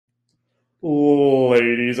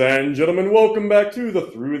Ladies and gentlemen, welcome back to the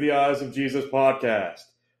Through the Eyes of Jesus podcast.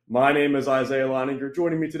 My name is Isaiah Leininger.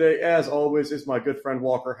 Joining me today, as always, is my good friend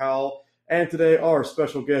Walker Howell. And today, our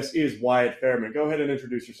special guest is Wyatt Fairman. Go ahead and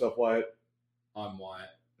introduce yourself, Wyatt. I'm Wyatt.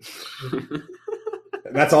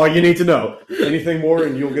 That's all you need to know. Anything more,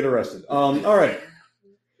 and you'll get arrested. All right.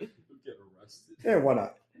 Get arrested. Yeah, why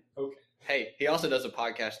not? Okay. Hey, he also does a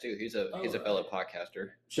podcast too. He's a fellow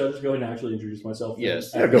podcaster. Should I just go ahead and actually introduce myself?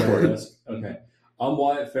 Yes. Yeah, go for it. Okay. I'm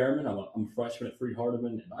Wyatt Fairman. I'm a freshman at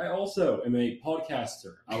Freed-Hardeman, and I also am a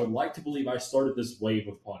podcaster. I would like to believe I started this wave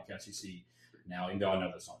of podcasts you see now, even though I know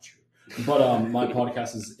that's not true. But my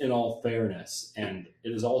podcast is In All Fairness, and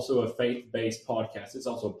it is also a faith-based podcast. It's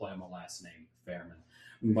also a play on my last name, Fairman.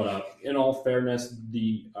 But In All Fairness,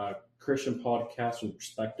 the Christian podcast from the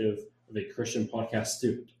perspective of a Christian podcast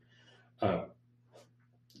student.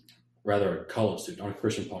 Rather a college student, not a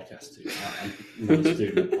Christian podcast student. I'm not a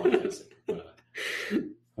student of podcasting. But,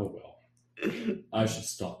 oh well. I should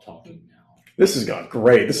stop talking now. This has gone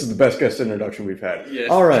great. This is the best guest introduction we've had. Yes.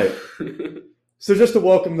 All right. So just to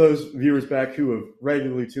welcome those viewers back who have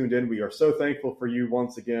regularly tuned in, we are so thankful for you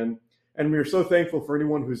once again. And we are so thankful for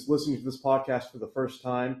anyone who's listening to this podcast for the first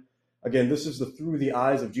time. Again, this is the Through the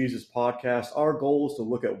Eyes of Jesus podcast. Our goal is to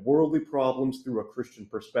look at worldly problems through a Christian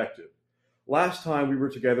perspective. Last time we were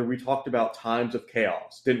together, we talked about times of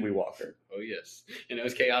chaos, didn't we, Walker? Oh, yes. And it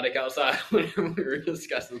was chaotic outside when we were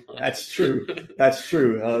discussing that. That's true. That's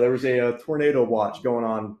true. There was a tornado watch going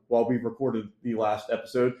on while we recorded the last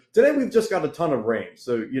episode. Today, we've just got a ton of rain.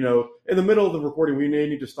 So, in the middle of the recording, we may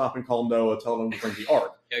need to stop and call Noah, tell them to bring the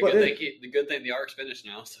ark. Yeah, the good thing the ark's finished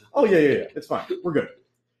now. So. Oh, yeah. It's fine. We're good.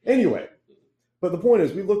 Anyway, but the point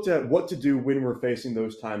is, we looked at what to do when we're facing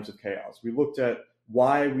those times of chaos. We looked at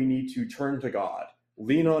why we need to turn to God,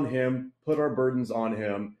 lean on Him, put our burdens on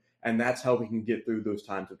Him, and that's how we can get through those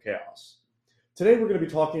times of chaos. Today, we're going to be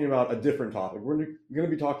talking about a different topic. We're going to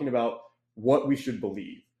be talking about what we should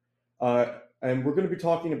believe. And we're going to be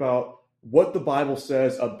talking about what the Bible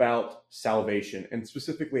says about salvation, and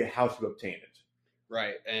specifically how to obtain it.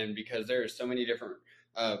 Right, and because there are so many different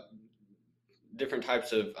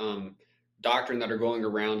types of doctrine that are going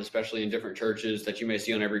around, especially in different churches that you may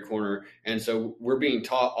see on every corner. And so we're being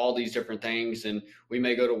taught all these different things, and we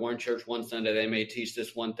may go to one church one Sunday, they may teach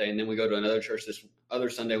this one thing, and then we go to another church this other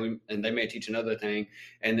Sunday, and they may teach another thing.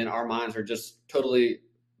 And then our minds are just totally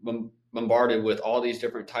bombarded with all these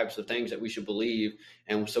different types of things that we should believe.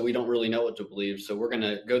 And so we don't really know what to believe. So we're going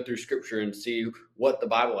to go through scripture and see what the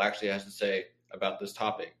Bible actually has to say about this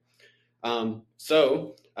topic.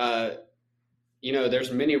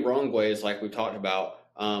 There's many wrong ways, like we talked about,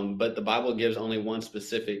 but the Bible gives only one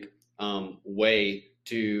specific way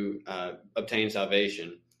to obtain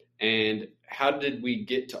salvation. And how did we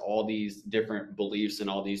get to all these different beliefs and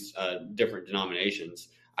all these different denominations?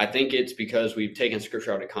 I think it's because we've taken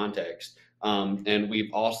scripture out of context, and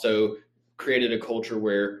we've also created a culture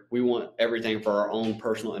where we want everything for our own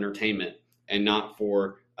personal entertainment and not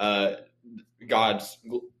for God's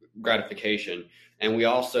gratification. And we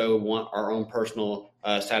also want our own personal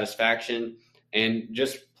satisfaction. And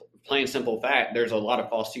just plain simple fact, there's a lot of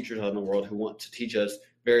false teachers out in the world who want to teach us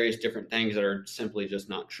various different things that are simply just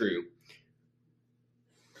not true.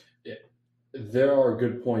 Yeah, there are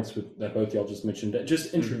good points that both y'all just mentioned.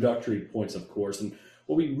 Just introductory points, of course. And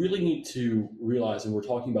what we really need to realize, and we're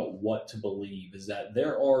talking about what to believe, is that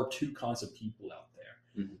there are two kinds of people out there.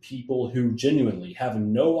 Mm-hmm. People who genuinely have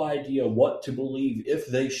no idea what to believe, if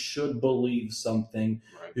they should believe something,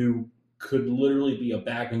 right, who could literally be a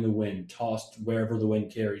bag in the wind, tossed wherever the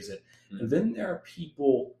wind carries it. Mm-hmm. And then there are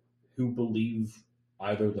people who believe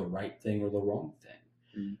either the right thing or the wrong thing.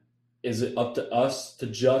 Mm-hmm. Is it up to us to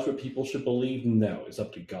judge what people should believe? No, it's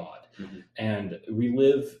up to God. Mm-hmm. And we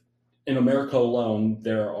live in America alone.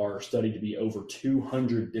 There are studied to be over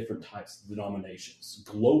 200 different types of denominations.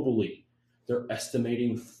 Globally, they're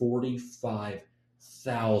estimating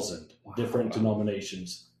 45,000 different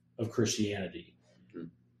denominations of Christianity. Mm-hmm.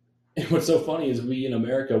 And what's so funny is we in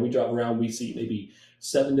America, we drive around, we see maybe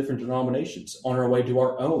 7 different denominations on our way to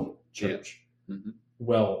our own church. Yeah. Mm-hmm.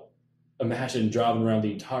 Well, imagine driving around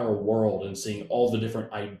the entire world and seeing all the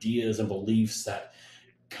different ideas and beliefs that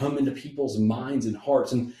come into people's minds and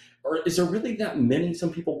hearts. And or is there really that many?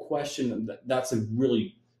 Some people question that. That's a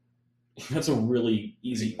really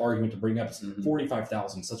easy argument to bring up. It's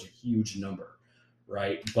 45,000, such a huge number,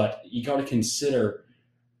 right? But you got to consider,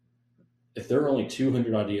 if there are only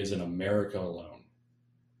 200 ideas in America alone,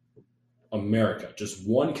 America, just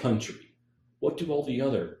one country, what do all the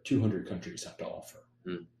other 200 countries have to offer?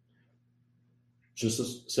 Mm. Just a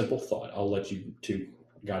simple thought. I'll let you two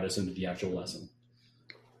guide us into the actual lesson.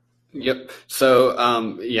 Yep.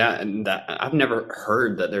 So, yeah, and that I've never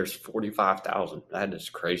heard that there's 45,000. That is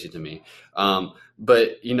crazy to me.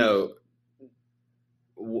 But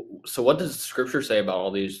so what does Scripture say about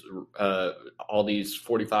all these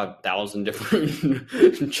 45,000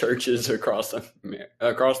 different churches across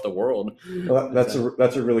the world? Well, that's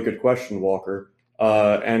a really good question, Walker.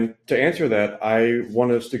 And to answer that, I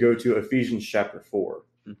want us to go to Ephesians chapter 4.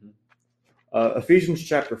 Mm-hmm. Ephesians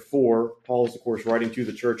chapter 4, Paul is, of course, writing to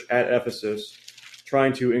the church at Ephesus,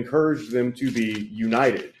 trying to encourage them to be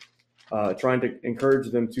united, trying to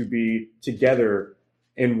encourage them to be together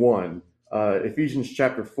in one. Ephesians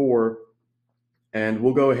chapter 4, and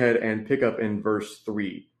we'll go ahead and pick up in verse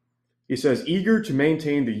 3. He says, eager to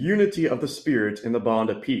maintain the unity of the Spirit in the bond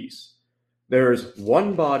of peace. There is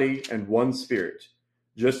one body and one Spirit,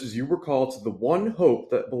 just as you were called to the one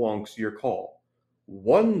hope that belongs to your call.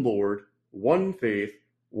 One Lord, one faith,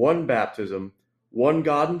 one baptism, one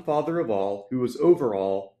God and Father of all, who is over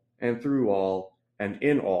all and through all and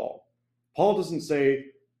in all. Paul doesn't say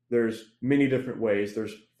there's many different ways.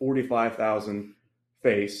 There's 45,000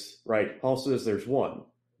 faiths, right? Paul says there's one.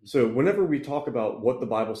 So whenever we talk about what the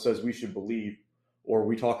Bible says we should believe, or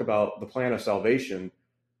we talk about the plan of salvation,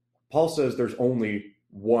 Paul says there's only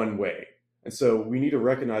one way. And so we need to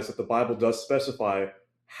recognize that the Bible does specify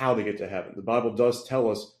how to get to heaven. The Bible does tell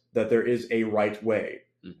us that there is a right way.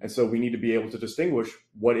 And so we need to be able to distinguish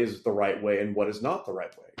what is the right way and what is not the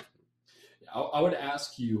right way. I would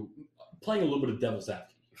ask you, playing a little bit of devil's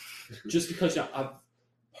advocate, just because I've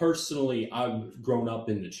grown up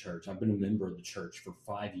in the church. I've been a member of the church for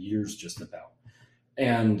 5 years just about.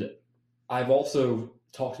 And I've also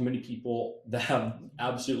talked to many people that have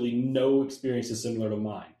absolutely no experiences similar to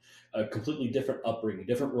mine, a completely different upbringing,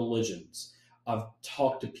 different religions. I've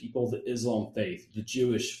talked to people, the Islam faith, the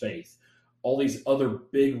Jewish faith, all these other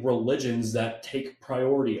big religions that take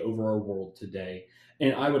priority over our world today.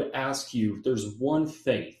 And I would ask you, if there's one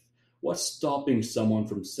faith, what's stopping someone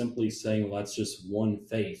from simply saying, well, that's just one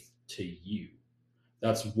faith to you?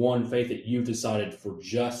 That's one faith that you've decided for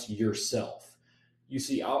just yourself. You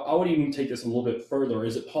see, I would even take this a little bit further.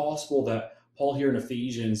 Is it possible that Paul here in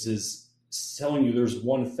Ephesians is telling you there's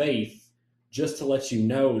one faith just to let you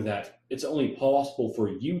know that it's only possible for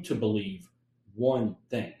you to believe one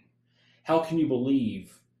thing? How can you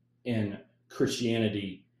believe in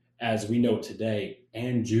Christianity as we know it today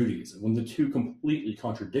and Judaism when the two completely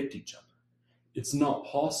contradict each other? It's not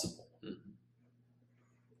possible.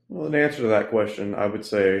 Well, in answer to that question, I would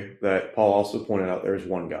say that Paul also pointed out there's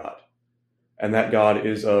one God. And that God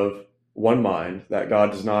is of one mind, that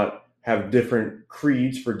God does not have different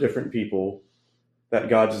creeds for different people, that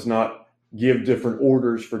God does not give different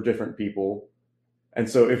orders for different people. And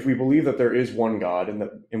so if we believe that there is one God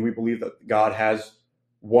and we believe that God has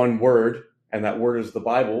one word, and that word is the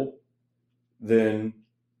Bible, then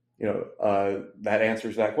that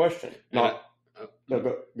answers that question. Go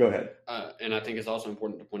ahead. And I think it's also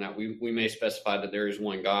important to point out we may specify that there is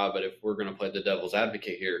one God, but if we're going to play the devil's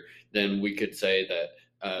advocate here, then we could say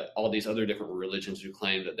that all these other different religions who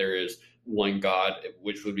claim that there is one God,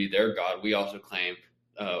 which would be their God, we also claim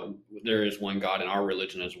there is one God in our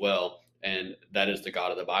religion as well, and that is the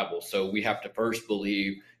God of the Bible. So we have to first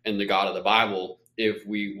believe in the God of the Bible if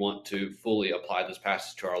we want to fully apply this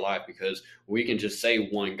passage to our life, because we can just say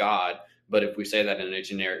one God, but if we say that in a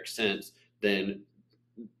generic sense, then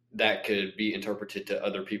that could be interpreted to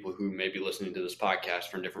other people who may be listening to this podcast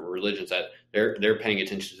from different religions, that they're paying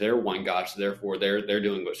attention to their one God, so therefore they're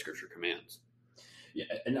doing what Scripture commands. Yeah,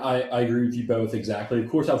 and I agree with you both exactly. Of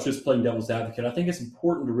course, I was just playing devil's advocate. I think it's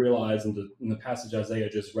important to realize in the passage Isaiah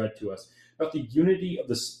just read to us about the unity of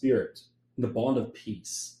the Spirit, the bond of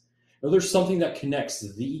peace. Now, there's something that connects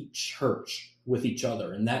the church with each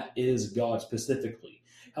other, and that is God specifically.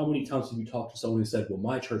 How many times have you talked to someone who said, well,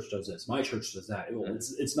 my church does this, my church does that? Well,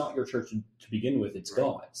 it's not your church to begin with, it's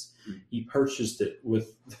God's. He purchased it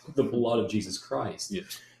with the blood of Jesus Christ.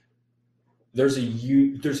 Yes. There's a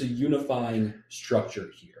unifying structure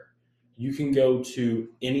here. You can go to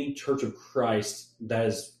any church of Christ that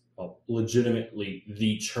is legitimately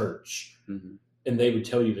the church, and they would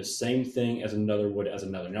tell you the same thing as another would as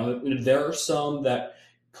another. Now, there are some that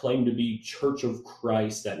claim to be Church of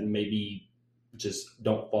Christ that maybe just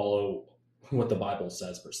don't follow what the Bible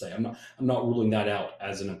says per se. I'm not ruling that out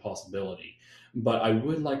as an impossibility. But I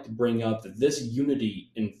would like to bring up that this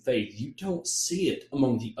unity in faith, you don't see it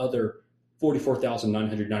among the other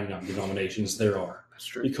 44,999 denominations there are. That's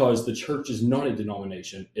true. Because the church is not a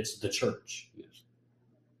denomination, it's the church. Yes.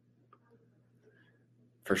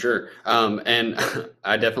 For sure. And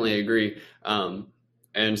I definitely agree.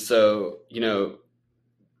 And so,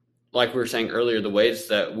 like we were saying earlier, the ways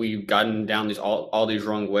that we've gotten down these all these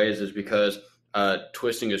wrong ways is because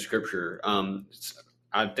twisting of scripture.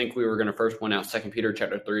 I think we were going to first point out 2 Peter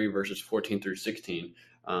chapter 3 verses 14 through 16.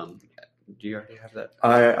 Do you already have that?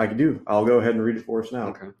 I do. I'll go ahead and read it for us now.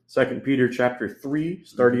 Okay. 2 Peter chapter 3,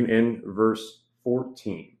 starting in verse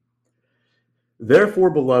 14. Therefore,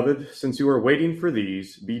 beloved, since you are waiting for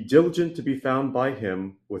these, be diligent to be found by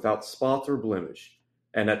him without spot or blemish,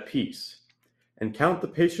 and at peace, and count the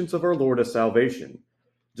patience of our Lord as salvation,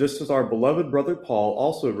 just as our beloved brother Paul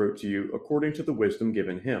also wrote to you according to the wisdom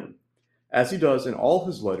given him, as he does in all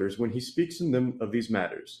his letters when he speaks in them of these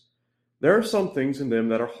matters. There are some things in them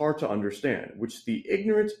that are hard to understand, which the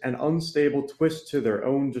ignorant and unstable twist to their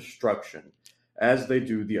own destruction, as they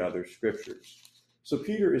do the other scriptures. So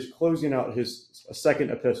Peter is closing out his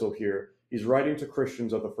second epistle here. He's writing to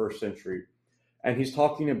Christians of the first century, and he's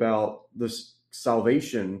talking about this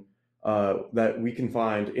salvation that we can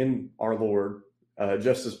find in our Lord,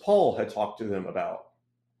 just as Paul had talked to them about.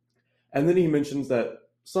 And then he mentions that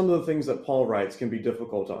some of the things that Paul writes can be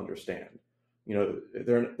difficult to understand.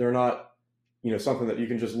 They're not something that you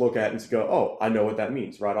can just look at and go, oh, I know what that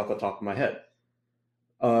means right off the top of my head.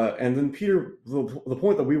 And then Peter, the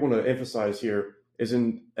point that we want to emphasize here is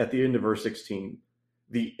at the end of verse 16.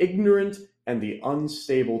 The ignorant and the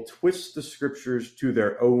unstable twist the scriptures to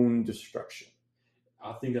their own destruction.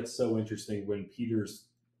 I think that's so interesting when Peter's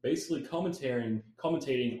basically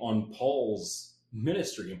commentating on Paul's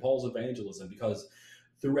ministry and Paul's evangelism, because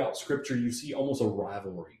throughout scripture you see almost a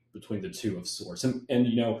rivalry between the two of sorts. And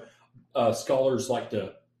scholars like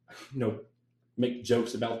to, make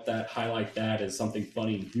jokes about that, highlight that as something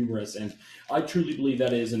funny and humorous. And I truly believe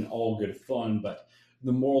that is in all good fun. But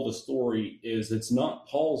the moral of the story is it's not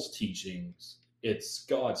Paul's teachings, it's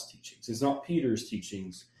God's teachings. It's not Peter's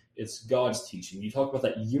teachings, it's God's teaching. You talk about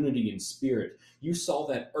that unity in spirit. You saw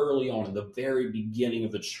that early on in the very beginning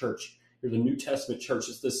of the church. The New Testament church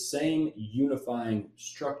is the same unifying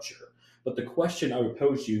structure. But the question I would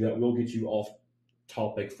pose to you that will get you off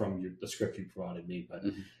topic from the script you provided me, but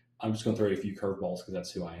I'm just going to throw you a few curveballs because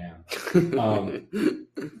that's who I am.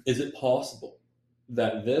 Is it possible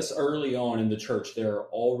that this early on in the church, there are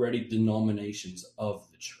already denominations of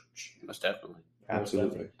the church? Most definitely.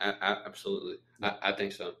 Absolutely. Absolutely. I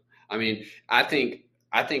think so. I mean, I think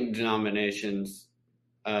denominations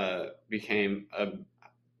became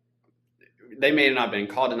they may have not been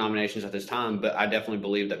called denominations at this time, but I definitely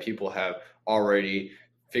believe that people have already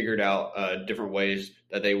figured out different ways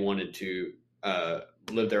that they wanted to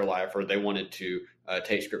live their life, or they wanted to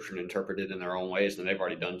take scripture and interpret it in their own ways, and they've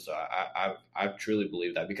already done so. I truly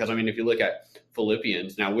believe that, because, I mean, if you look at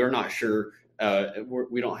Philippians, now we're not sure,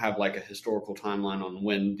 we don't have like a historical timeline on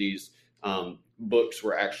when these books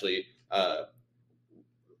were actually,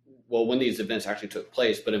 when these events actually took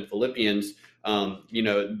place, but in Philippians,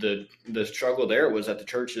 the struggle there was that the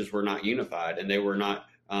churches were not unified, and they were not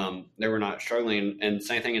struggling. And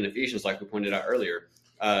same thing in Ephesians, like we pointed out earlier.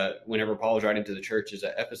 Whenever Paul was writing to the churches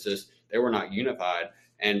at Ephesus, they were not unified.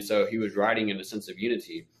 And so he was writing in a sense of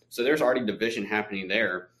unity. So there's already division happening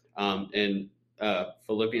there in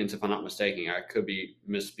Philippians, if I'm not mistaken. I could be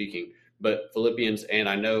misspeaking. But Philippians, and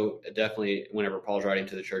I know definitely whenever Paul's writing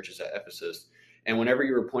to the churches at Ephesus. And whenever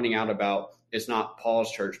you were pointing out about it's not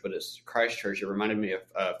Paul's church, but it's Christ's church, it reminded me of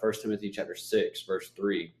 1 Timothy chapter 6, verse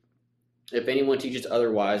 3. If anyone teaches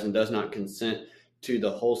otherwise and does not consent to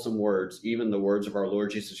the wholesome words, even the words of our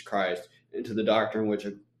Lord Jesus Christ, and to the doctrine which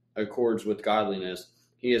accords with godliness,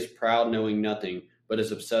 he is proud, knowing nothing, but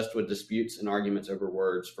is obsessed with disputes and arguments over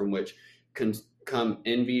words, from which come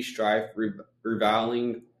envy, strife,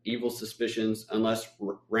 reviling, evil suspicions, unless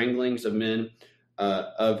wranglings of men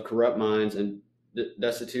of corrupt minds and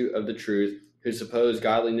destitute of the truth, who suppose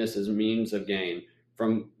godliness as means of gain.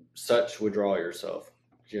 From such withdraw yourself.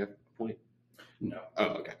 Do you have a point? No. Oh,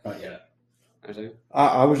 okay. Not yet.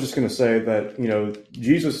 I was just going to say that,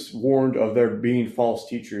 Jesus warned of there being false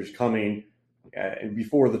teachers coming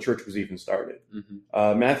before the church was even started.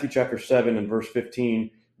 Mm-hmm. Matthew chapter 7 and verse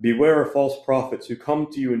 15, beware of false prophets who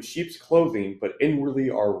come to you in sheep's clothing, but inwardly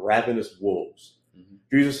are ravenous wolves. Mm-hmm.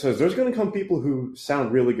 Jesus says there's going to come people who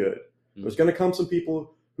sound really good. Mm-hmm. There's going to come some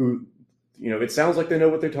people who, it sounds like they know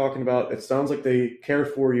what they're talking about. It sounds like they care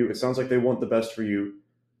for you. It sounds like they want the best for you.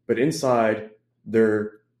 But inside,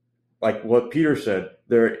 they're, like what Peter said,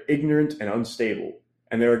 they're ignorant and unstable.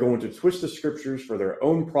 And they're going to twist the scriptures for their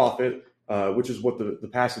own profit, which is what the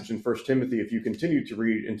passage in 1 Timothy, if you continue to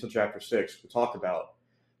read into chapter 6, will talk about.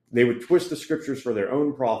 They would twist the scriptures for their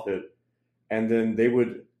own profit, and then they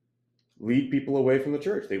would lead people away from the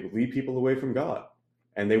church. They would lead people away from God.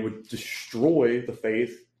 And they would destroy the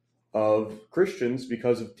faith of Christians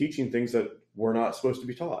because of teaching things that were not supposed to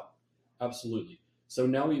be taught. Absolutely. So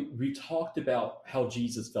now we talked about how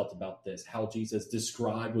Jesus felt about this, how Jesus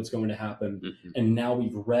described what's going to happen, and now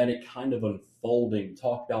we've read it kind of unfolding,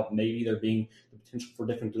 talked about maybe there being the potential for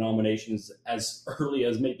different denominations as early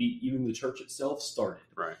as maybe even the church itself started.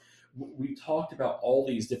 Right. We talked about all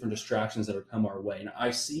these different distractions that have come our way, and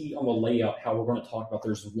I see on the layout how we're going to talk about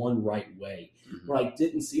there's one right way. What I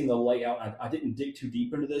didn't see in the layout, I didn't dig too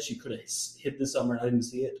deep into this. You could have hid this somewhere and I didn't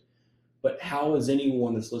see it. But how is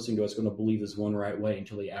anyone that's listening to us going to believe this one right way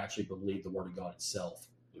until they actually believe the Word of God itself?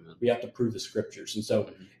 Amen. We have to prove the Scriptures. And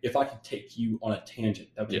so if I could take you on a tangent,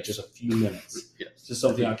 that would take just a few minutes. This is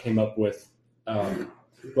something I came up with.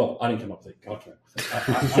 Well, I didn't come up with it. God came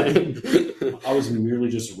up with it. I was merely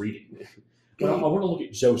just reading. But I want to look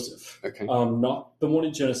at Joseph. Okay. Not the one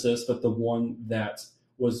in Genesis, but the one that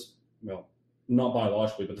was, well, not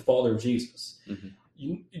biologically, but the father of Jesus.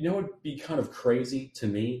 You know, it would be kind of crazy to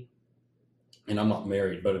me, and I'm not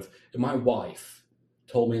married, but if my wife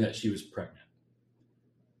told me that she was pregnant,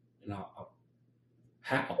 and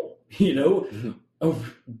how? You know,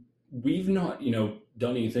 we've not,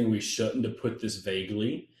 done anything we shouldn't, to put this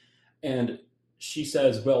vaguely. And she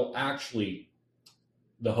says, well, actually,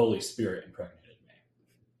 the Holy Spirit impregnated me.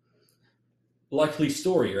 Likely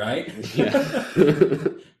story, right? Yeah.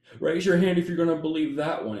 Raise your hand if you're going to believe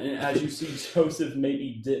that one. And as you see, Joseph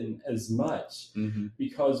maybe didn't as much,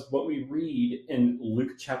 because what we read in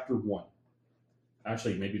Luke chapter 1,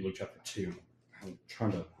 actually maybe Luke chapter 2, I'm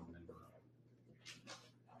trying to remember.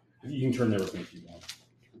 You can turn there with me if you want.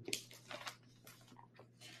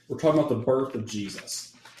 We're talking about the birth of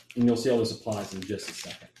Jesus, and you'll see how this applies in just a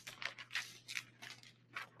second.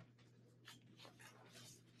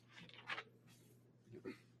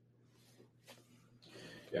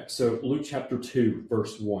 Yeah, so Luke chapter 2,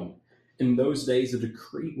 verse 1. In those days, a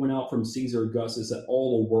decree went out from Caesar Augustus that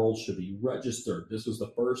all the world should be registered. This was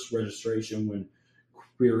the first registration when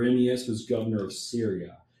Quirinius was governor of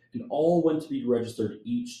Syria. And all went to be registered,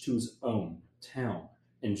 each to his own town.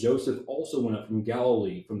 And Joseph also went up from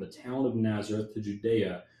Galilee, from the town of Nazareth to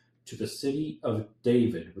Judea, to the city of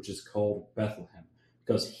David, which is called Bethlehem,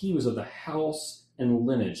 because he was of the house and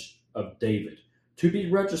lineage of David, to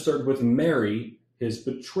be registered with Mary, his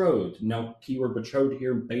betrothed. Now, keyword betrothed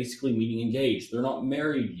here, basically meaning engaged. They're not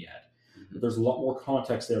married yet. But there's a lot more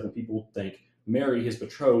context there than people would think. Mary, his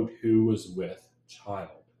betrothed, who was with child.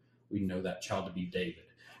 We know that child to be David.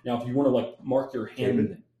 Now, if you want to mark your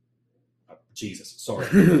hand, Jesus, sorry,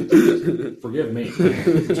 forgive me.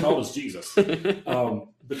 The child is Jesus.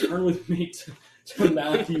 But turn with me to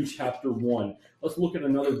Matthew chapter 1. Let's look at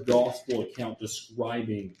another gospel account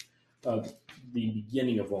describing the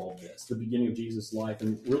beginning of all this, the beginning of Jesus' life,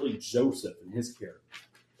 and really Joseph and his character.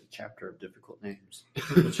 The chapter of difficult names.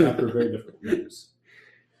 The chapter of very difficult names.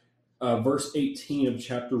 Verse 18 of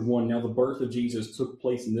chapter 1. Now the birth of Jesus took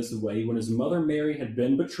place in this way. When his mother Mary had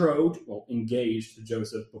been betrothed, engaged to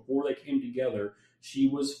Joseph, before they came together, she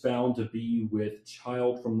was found to be with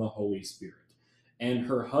child from the Holy Spirit. And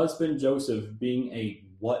her husband Joseph, being a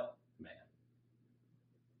what man?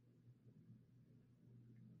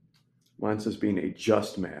 Mine says being a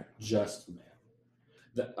just man. Just man.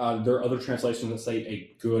 There are other translations that say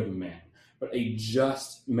a good man, but a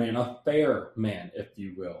just man, a fair man, if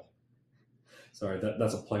you will. Sorry,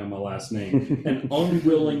 that's a play on my last name. And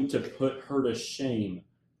unwilling to put her to shame,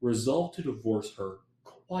 resolved to divorce her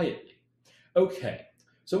quietly. Okay,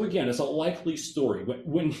 so again, it's a likely story.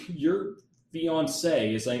 When your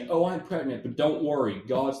fiance is saying, oh, I'm pregnant, but don't worry,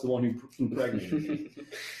 God's the one who impregnated me.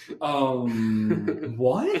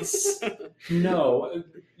 What? No,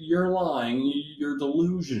 you're lying. You're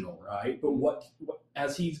delusional, right? But what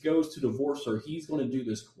as he goes to divorce her, he's going to do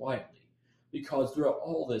this quietly. Because throughout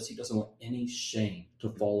all this, he doesn't want any shame to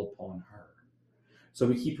fall upon her. So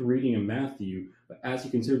we keep reading in Matthew, but as he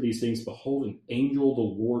considered these things, behold, an angel of the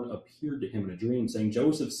Lord appeared to him in a dream, saying,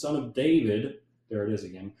 Joseph, son of David, there it is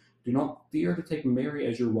again, do not fear to take Mary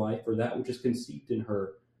as your wife, for that which is conceived in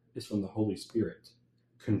her is from the Holy Spirit,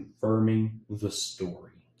 confirming the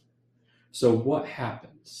story. So what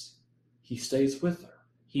happens? He stays with her.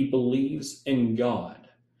 He believes in God.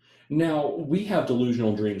 Now, we have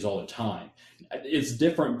delusional dreams all the time. It's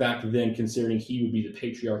different back then, considering he would be the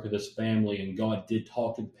patriarch of this family, and God did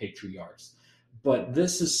talk to the patriarchs. But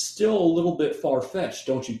this is still a little bit far-fetched,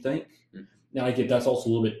 don't you think? Now, I get that's also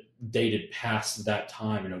a little bit dated past that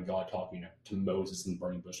time, God talking to Moses and the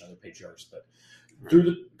burning bush and other patriarchs. But through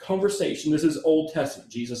the conversation, this is Old Testament.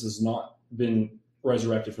 Jesus has not been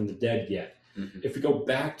resurrected from the dead yet. If we go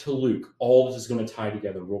back to Luke, all this is going to tie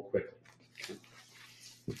together real quickly.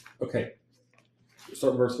 Okay.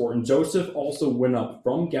 start verse 4. And Joseph also went up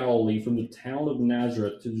from Galilee, from the town of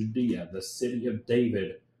Nazareth to Judea, the city of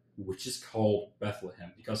David, which is called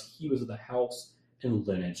Bethlehem, because he was of the house and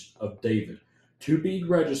lineage of David, to be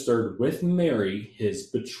registered with Mary, his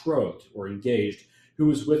betrothed or engaged, who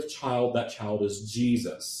was with child. That child is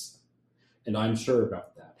Jesus. And I'm sure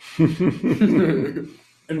about that.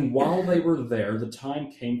 And while they were there, the time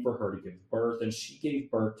came for her to give birth, and she gave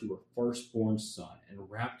birth to her firstborn son, and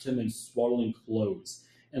wrapped him in swaddling clothes,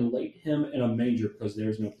 and laid him in a manger, because there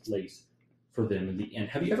is no place for them in the inn.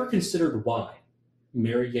 Have you ever considered why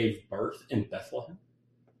Mary gave birth in Bethlehem?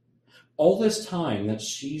 All this time that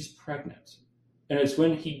she's pregnant, and it's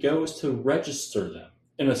when he goes to register them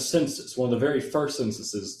in a census, one of the very first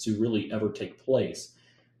censuses to really ever take place.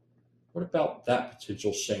 What about that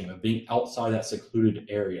potential shame of being outside that secluded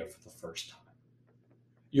area for the first time?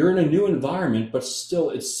 You're in a new environment, but still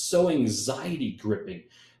it's so anxiety gripping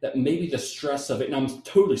that maybe the stress of it, and I'm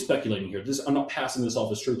totally speculating here, I'm not passing this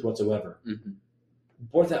off as truth whatsoever,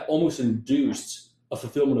 what if that almost induced a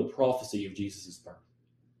fulfillment of prophecy of Jesus'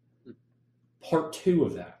 birth? Part 2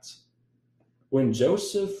 of that. When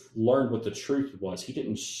Joseph learned what the truth was, he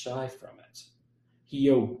didn't shy from it. He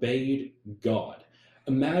obeyed God.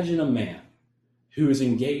 Imagine a man who is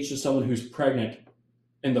engaged to someone who's pregnant,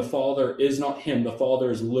 and the father is not him. The father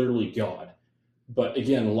is literally God. But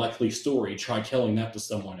again, a likely story. Try telling that to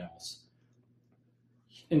someone else.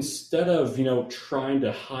 Instead of, trying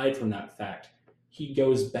to hide from that fact, he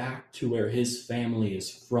goes back to where his family is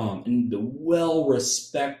from, in the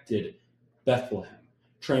well-respected Bethlehem,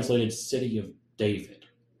 translated city of David.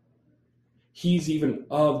 He's even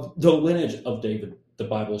of the lineage of David, the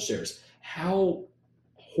Bible shares. How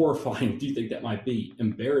horrifying do you think that might be?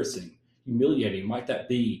 Embarrassing, humiliating might that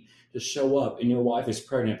be to show up and your wife is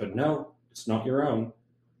pregnant, but no, it's not your own?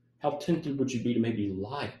 How tempted would you be to maybe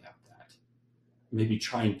lie about that? Maybe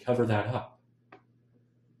try and cover that up?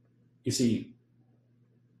 You see,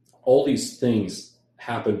 all these things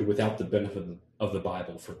happened without the benefit of the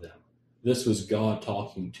Bible for them. This was God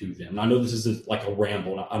talking to them. And I know this is like a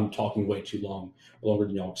ramble, and I'm talking way too long, longer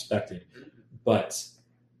than y'all expected. But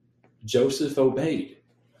Joseph obeyed.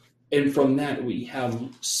 And from that, we have a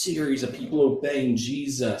series of people obeying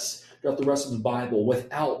Jesus throughout the rest of the Bible.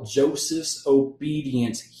 Without Joseph's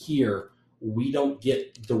obedience here, we don't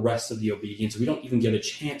get the rest of the obedience. We don't even get a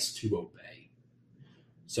chance to obey.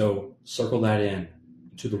 So circle that in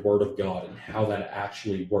to the Word of God and how that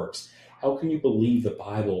actually works. How can you believe the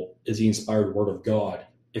Bible is the inspired Word of God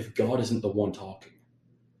if God isn't the one talking?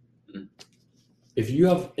 If you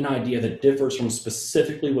have an idea that differs from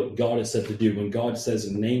specifically what God has said to do, when God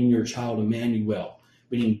says, name your child Emmanuel,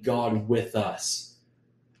 meaning God with us,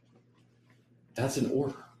 that's an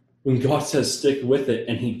order. When God says stick with it,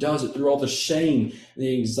 and he does it through all the shame,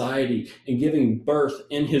 the anxiety, and giving birth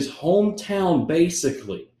in his hometown,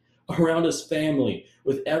 basically, around his family,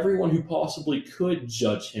 with everyone who possibly could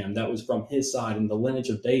judge him, that was from his side in the lineage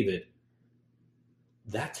of David,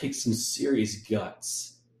 that takes some serious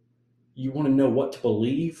guts. You want to know what to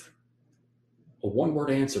believe? A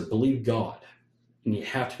one-word answer, believe God. And you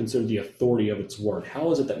have to consider the authority of its word.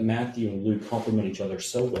 How is it that Matthew and Luke complement each other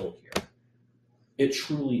so well here? It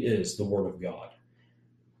truly is the Word of God.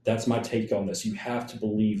 That's my take on this. You have to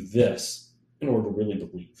believe this in order to really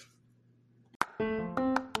believe.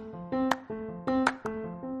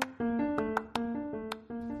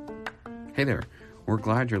 Hey there. We're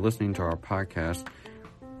glad you're listening to our podcast.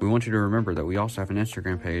 We want you to remember that we also have an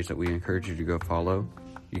Instagram page that we encourage you to go follow.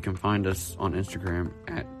 You can find us on Instagram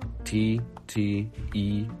at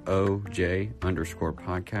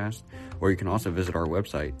TTEOJ_podcast, or you can also visit our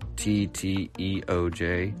website, TTEOJ.com.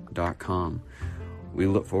 We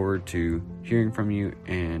look forward to hearing from you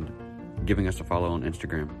and giving us a follow on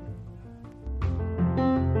Instagram.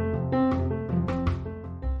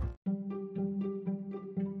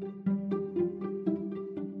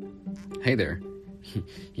 Hey there.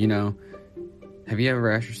 Have you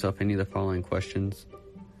ever asked yourself any of the following questions?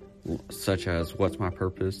 Such as, what's my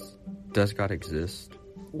purpose? Does God exist?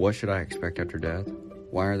 What should I expect after death?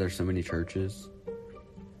 Why are there so many churches?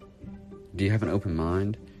 Do you have an open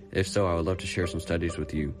mind? If so, I would love to share some studies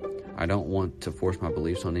with you. I don't want to force my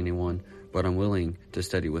beliefs on anyone, but I'm willing to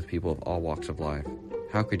study with people of all walks of life.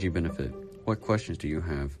 How could you benefit? What questions do you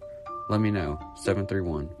have? Let me know,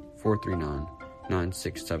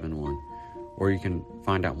 731-439-9671. Or you can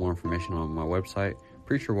find out more information on my website,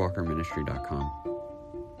 preacherwalkerministry.com.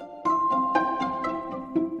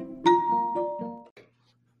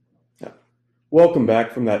 Welcome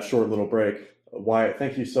back from that short little break. Wyatt,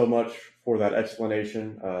 thank you so much for that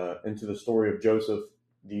explanation into the story of Joseph,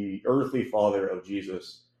 the earthly father of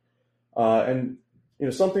Jesus. And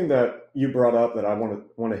something that you brought up that I want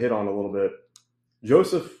to hit on a little bit.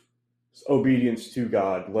 Joseph's obedience to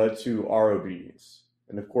God led to our obedience.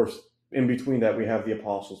 And of course, in between that, we have the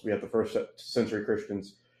apostles, we have the first century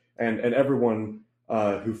Christians, and everyone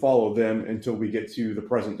who followed them until we get to the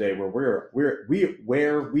present day where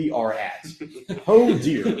we are at. Oh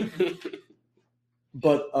dear.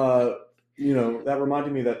 But that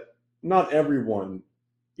reminded me that not everyone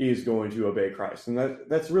is going to obey Christ, and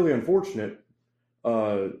that's really unfortunate.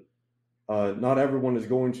 Not everyone is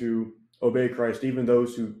going to obey Christ, even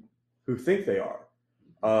those who think they are.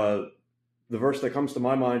 The verse that comes to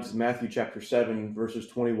my mind is Matthew chapter 7, verses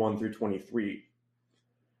 21 through 23.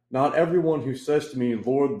 Not everyone who says to me,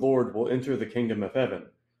 Lord, Lord, will enter the kingdom of heaven,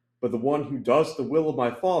 but the one who does the will of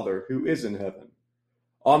my Father who is in heaven.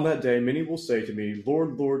 On that day, many will say to me,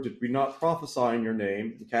 Lord, Lord, did we not prophesy in your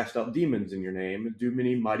name, and cast out demons in your name, and do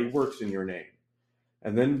many mighty works in your name?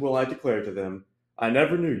 And then will I declare to them, I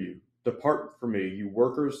never knew you. Depart from me, you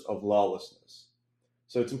workers of lawlessness.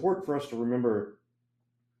 So it's important for us to remember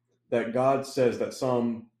that God says that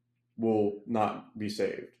some will not be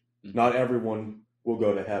saved. Mm-hmm. Not everyone will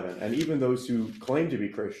go to heaven. And even those who claim to be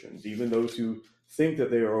Christians, even those who think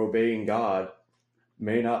that they are obeying God,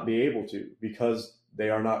 may not be able to, because they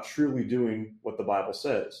are not truly doing what the Bible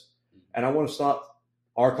says. And I want to stop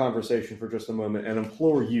our conversation for just a moment and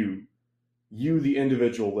implore you, the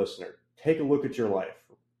individual listener, take a look at your life,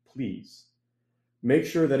 please. Make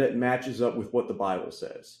sure that it matches up with what the Bible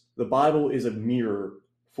says. The Bible is a mirror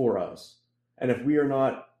for us. And if we are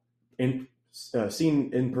not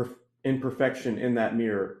seen in perfection in that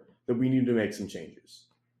mirror, then we need to make some changes.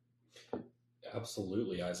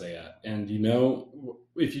 Absolutely, Isaiah. And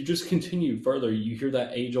if you just continue further, you hear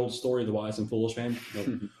that age-old story of the wise and foolish man.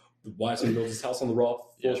 The wise man builds his house on the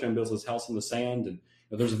rock, the foolish man builds his house on the sand. And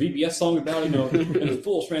there's a VBS song about and the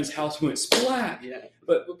foolish man's house went splat. Yeah.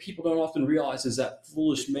 But what people don't often realize is that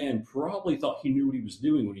foolish man probably thought he knew what he was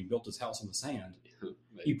doing when he built his house on the sand.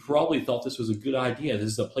 He probably thought this was a good idea.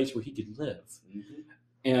 This is a place where he could live. Mm-hmm.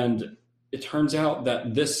 And it turns out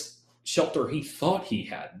that this shelter he thought he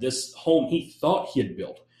had, this home he thought he had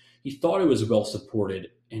built, he thought it was well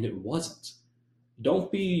supported, and it wasn't.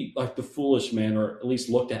 Don't be like the foolish man, or at least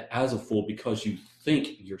looked at as a fool because you think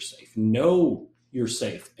you're safe. Know you're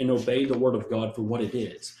safe and obey the word of God for what it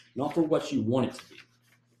is, not for what you want it to be.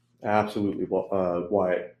 Absolutely,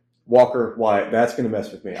 Wyatt. Wyatt, that's going to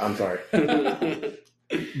mess with me. I'm sorry.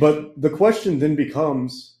 But the question then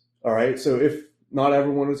becomes, all right, so if not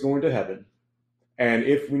everyone is going to heaven, and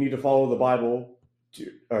if we need to follow the Bible,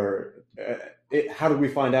 how do we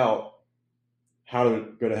find out how to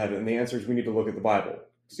go to heaven? And the answer is we need to look at the Bible.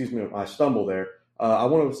 Excuse me, I stumbled there. I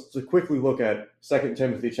want to quickly look at 2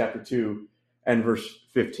 Timothy chapter 2 and verse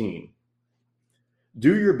 15.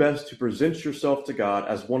 Do your best to present yourself to God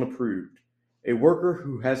as one approved, a worker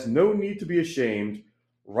who has no need to be ashamed,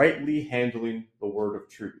 rightly handling the word of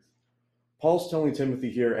truth. Paul's telling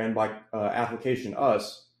Timothy here, and by application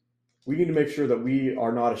us, we need to make sure that we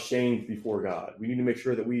are not ashamed before God. We need to make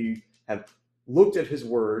sure that we have looked at his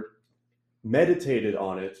word, meditated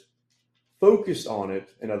on it, focused on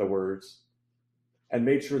it, in other words, and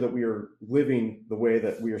made sure that we are living the way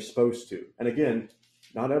that we are supposed to. And again,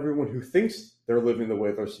 not everyone who thinks they're living the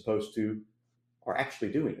way they're supposed to are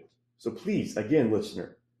actually doing it. So please, again,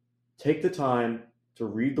 listener, take the time to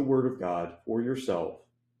read the word of God for yourself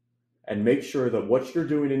and make sure that what you're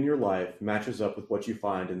doing in your life matches up with what you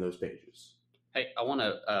find in those pages. Hey, I want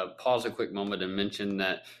to pause a quick moment and mention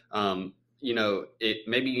that,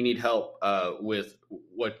 maybe you need help with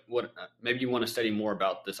what maybe you want to study more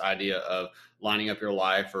about this idea of lining up your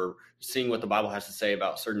life or seeing what the Bible has to say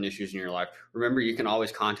about certain issues in your life. Remember, you can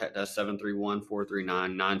always contact us,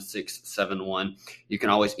 731-439-9671. You can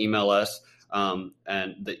always email us.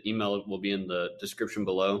 And the email will be in the description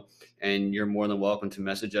below, and you're more than welcome to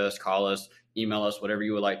message us, call us, email us, whatever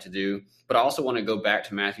you would like to do. But I also want to go back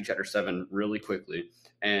to Matthew chapter 7 really quickly,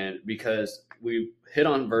 and because we hit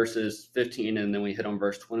on verses 15 and then we hit on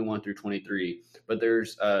verse 21 through 23, but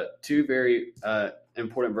there's two very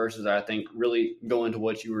important verses that I think really go into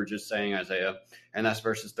what you were just saying, Isaiah, and that's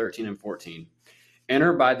verses 13 and 14.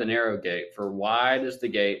 Enter by the narrow gate, for wide is the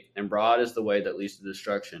gate and broad is the way that leads to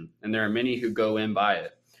destruction, and there are many who go in by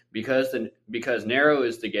it. Because narrow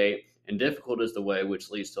is the gate and difficult is the way which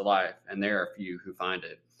leads to life, and there are few who find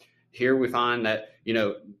it. Here we find that,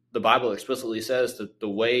 the Bible explicitly says that the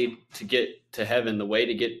way to get to heaven, the way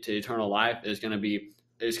to get to eternal life is going to be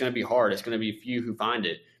hard. It's going to be few who find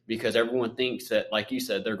it, because everyone thinks that, like you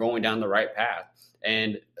said, they're going down the right path.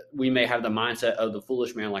 And we may have the mindset of the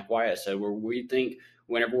foolish man, like Wyatt said, where we think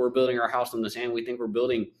whenever we're building our house on the sand, we think we're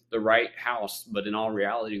building the right house, but in all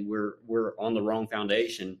reality, we're on the wrong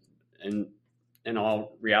foundation, and in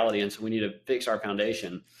all reality, and so we need to fix our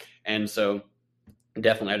foundation. And so,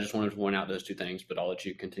 definitely, I just wanted to point out those two things. But I'll let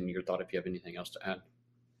you continue your thought if you have anything else to add.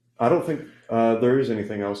 I don't think there is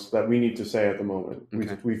anything else that we need to say at the moment.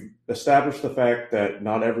 Okay. We've established the fact that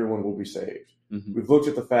not everyone will be saved. Mm-hmm. We've looked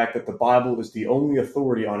at the fact that the Bible is the only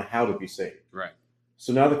authority on how to be saved. Right.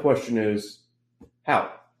 So now the question is,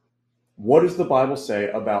 how? What does the Bible say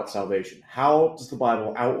about salvation? How does the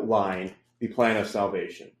Bible outline the plan of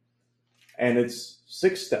salvation? And it's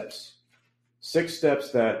 6 steps. 6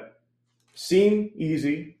 steps that seem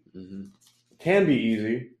easy, Mm-hmm. can be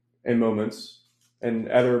easy in moments, and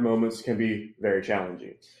other moments can be very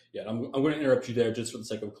challenging. Yeah, I'm going to interrupt you there just for the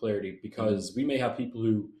sake of clarity, because we may have people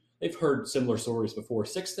who they've heard similar stories before.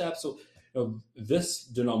 6 steps. So, this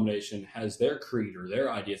denomination has their creed or their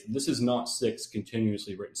ideas. This is not 6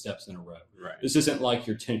 continuously written steps in a row. Right. This isn't like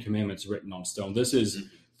your 10 Commandments written on stone. This is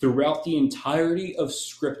throughout the entirety of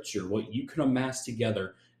Scripture. What you can amass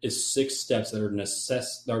together is 6 steps that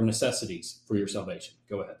are necessities for your salvation.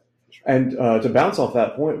 Go ahead. And to bounce off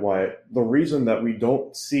that point, Wyatt, the reason that we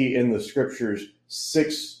don't see in the Scriptures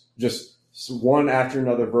 6 just one after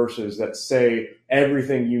another verses that say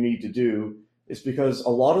everything you need to do is because a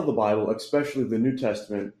lot of the Bible, especially the New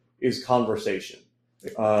Testament, is conversation.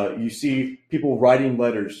 You see people writing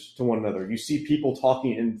letters to one another. You see people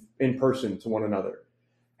talking in person to one another.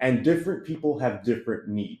 And different people have different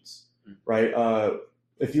needs, right?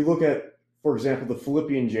 If you look at, for example, the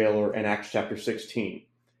Philippian jailer in Acts chapter 16,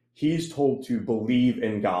 he's told to believe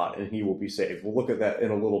in God and he will be saved. We'll look at that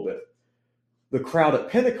in a little bit. The crowd at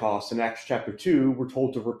Pentecost in Acts chapter 2 were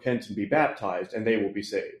told to repent and be baptized and they will be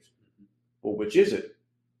saved. Well, which is it?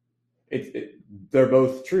 They're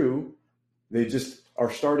both true. They just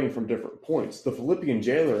are starting from different points. The Philippian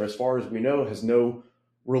jailer, as far as we know, has no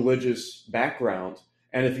religious background.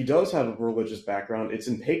 And if he does have a religious background, it's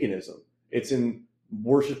in paganism. It's in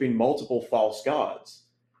worshiping multiple false gods.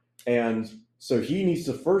 And so he needs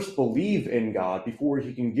to first believe in God before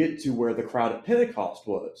he can get to where the crowd at Pentecost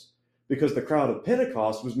was. Because the crowd of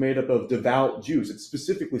Pentecost was made up of devout Jews. It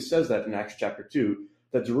specifically says that in Acts chapter 2,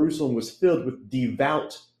 that Jerusalem was filled with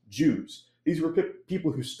devout Jews. These were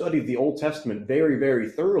people who studied the Old Testament very, very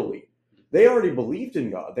thoroughly. They already believed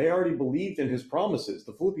in God. They already believed in his promises.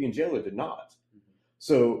 The Philippian jailer did not.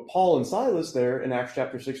 So Paul and Silas there in Acts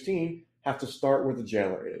chapter 16 have to start where the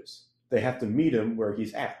jailer is. They have to meet him where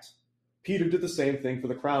he's at. Peter did the same thing for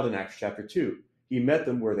the crowd in Acts chapter 2. He met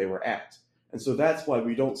them where they were at. And so that's why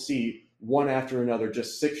we don't see one after another,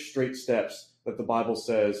 just 6 straight steps that the Bible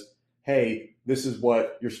says, hey, this is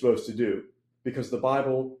what you're supposed to do. Because the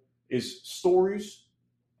Bible is stories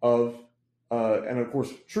of, and of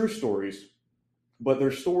course, true stories, but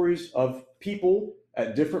they're stories of people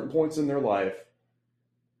at different points in their life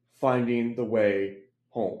finding the way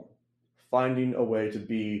home, finding a way to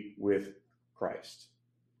be with Christ.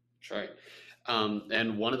 That's right.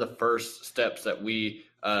 And one of the first steps that we,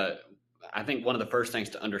 I think one of the first things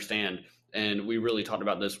to understand, and we really talked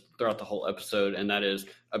about this throughout the whole episode, and that is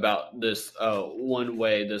about this one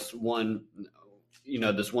way, this one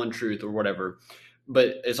truth or whatever.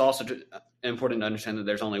 But it's also important to understand that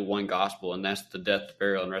there's only one gospel, and that's the death,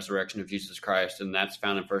 burial, and resurrection of Jesus Christ. And that's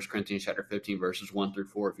found in 1 Corinthians chapter 15, verses 1 through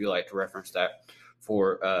 4, if you like to reference that.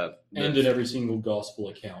 And in every single gospel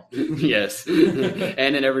account. Yes,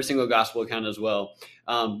 and in every single gospel account as well.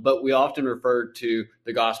 But we often refer to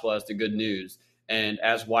the gospel as the good news. And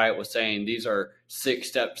as Wyatt was saying, these are 6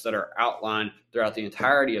 steps that are outlined throughout the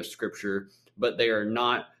entirety of Scripture, but they are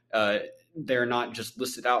not just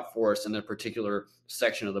listed out for us in a particular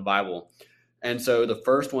section of the Bible. And so the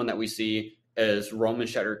first one that we see is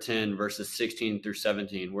Romans chapter 10, verses 16 through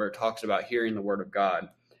 17, where it talks about hearing the word of God.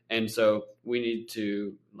 And so we need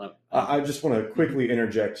to... I just want to quickly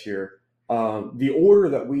interject here. The order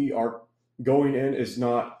that we are going in is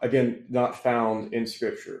not found in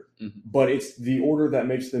Scripture, but it's the order that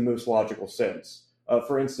makes the most logical sense.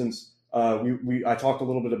 For instance, I talked a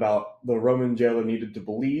little bit about the Roman jailer needed to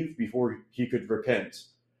believe before he could repent.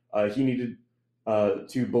 He needed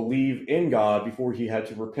to believe in God before he had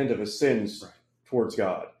to repent of his sins towards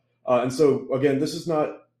God. And so, again,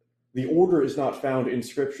 the order is not found in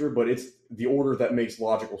Scripture, but it's the order that makes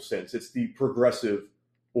logical sense. It's the progressive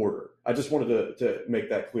order. I just wanted to make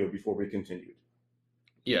that clear before we continued.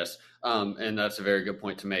 Yes, and that's a very good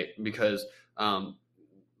point to make because, and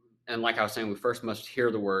like I was saying, we first must hear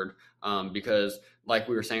the word because, like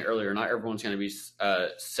we were saying earlier, not everyone's going to be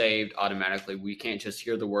saved automatically. We can't just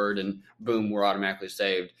hear the word and boom, we're automatically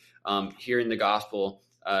saved. Hearing the gospel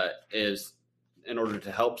is in order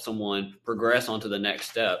to help someone progress onto the next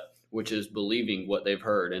step, which is believing what they've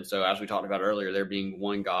heard. And so, as we talked about earlier, there being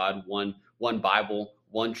one God, one Bible,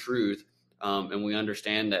 one truth, and we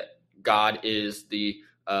understand that God is the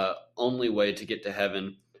only way to get to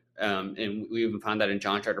heaven. And we even find that in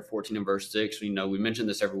John chapter 14 and verse 6. We mention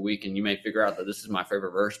this every week, and you may figure out that this is my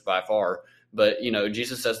favorite verse by far. But,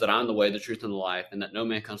 Jesus says that I'm the way, the truth, and the life, and that no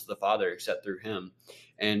man comes to the Father except through him.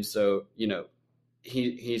 And so,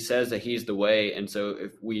 he says that he's the way. And so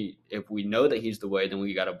if we know that he's the way, then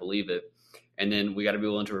we got to believe it. And then we got to be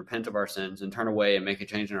willing to repent of our sins and turn away and make a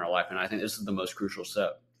change in our life. And I think this is the most crucial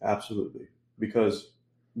step. Absolutely. Because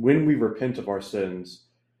when we repent of our sins,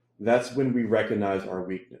 that's when we recognize our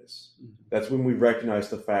weakness. That's when we recognize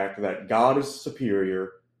the fact that God is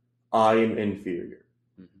superior, I am inferior.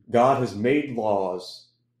 God has made laws,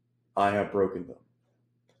 I have broken them.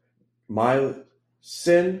 My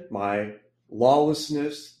sin, my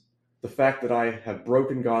lawlessness, the fact that I have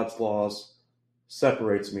broken God's laws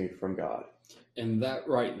separates me from God. And that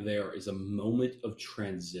right there is a moment of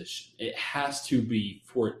transition. It has to be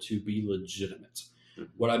for it to be legitimate.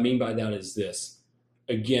 What I mean by that is this.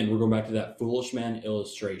 Again, we're going back to that foolish man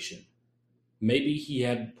illustration. Maybe he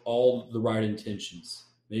had all the right intentions.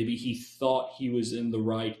 Maybe he thought he was in the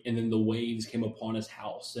right, and then the waves came upon his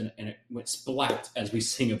house, and it went splat, as we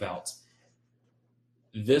sing about.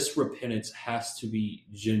 This repentance has to be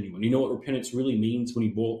genuine. You know what repentance really means when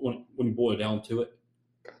you boil it down to it?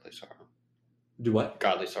 Godly sorrow. Do what?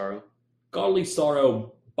 Godly sorrow. Godly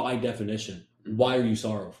sorrow, by definition. Why are you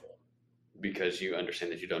sorrowful? Because you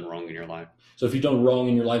understand that you've done wrong in your life. So if you've done wrong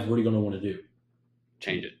in your life, what are you going to want to do?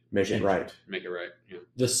 Change it. Make it right. Make it right. Yeah.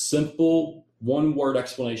 The simple one-word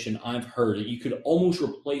explanation I've heard that you could almost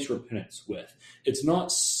replace repentance with. It's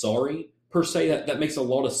not sorry per se. That makes a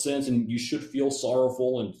lot of sense, and you should feel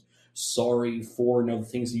sorrowful and sorry for the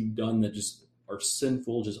things you've done that just are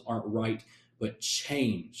sinful, just aren't right. But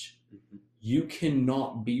change. You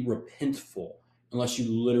cannot be repentful unless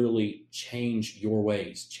you literally change your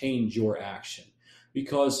ways, change your action.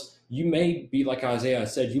 Because you may be, like Isaiah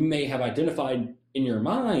said, you may have identified in your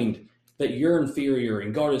mind that you're inferior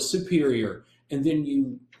and God is superior, and then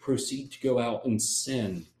you proceed to go out and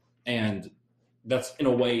sin. And that's in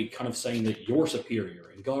a way kind of saying that you're superior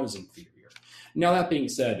and God is inferior. Now, that being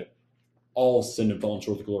said, all sin and fallen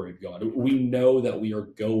short of the glory of God. We know that we are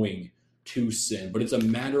going to sin, but it's a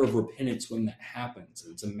matter of repentance when that happens.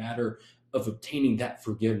 It's a matter of obtaining that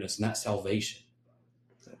forgiveness and that salvation.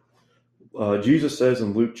 Jesus says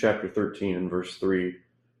in Luke chapter 13 and verse 3,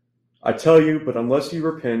 I tell you, but unless you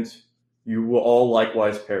repent, you will all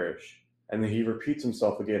likewise perish. And then he repeats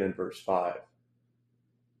himself again in verse 5.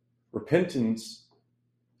 Repentance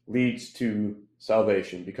leads to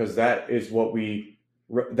salvation, because that is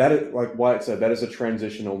like Wyatt said, that is a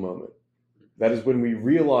transitional moment. That is when we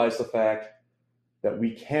realize the fact that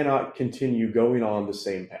we cannot continue going on the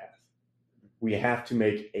same path. We have to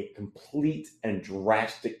make a complete and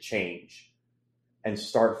drastic change and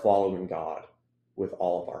start following God with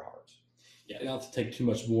all of our hearts. Yeah, not to take too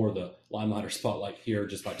much more of the limelight or spotlight here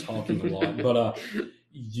just by talking a lot, but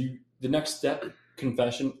the next step,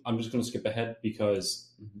 confession, I'm just going to skip ahead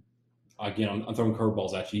because, again, I'm throwing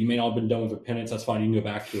curveballs at you. You may not have been done with repentance. That's fine. You can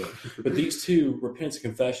go back to it. But these two, repentance and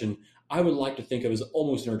confession, I would like to think of as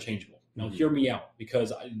almost interchangeable. Now, hear me out,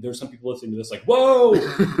 because there's some people listening to this like, whoa,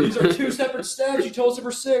 these are two separate steps. You told us there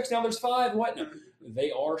were 6. Now there's 5. What? No,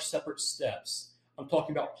 they are separate steps. I'm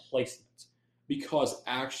talking about placement, because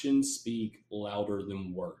actions speak louder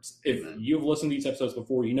than words. If you've listened to these episodes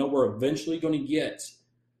before, you know we're eventually going to get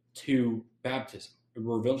to baptism.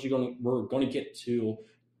 We're going to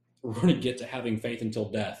get to having faith until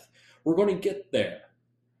death. We're going to get there.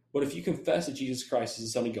 But if you confess that Jesus Christ is the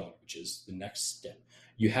Son of God, which is the next step,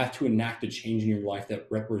 you have to enact a change in your life that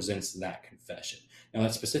represents that confession. Now,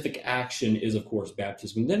 that specific action is, of course,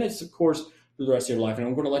 baptism. And then it's, of course, through the rest of your life. And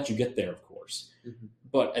I'm going to let you get there, of course.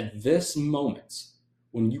 But at this moment,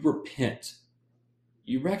 when you repent,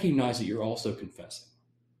 you recognize that you're also confessing.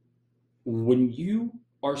 When you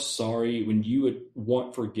are sorry, when you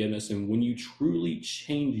want forgiveness, and when you truly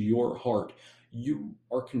change your heart, you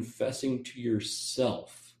are confessing to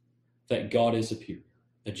yourself that God is superior,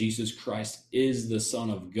 that Jesus Christ is the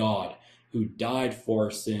Son of God who died for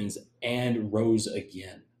our sins and rose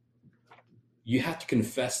again. You have to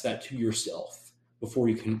confess that to yourself before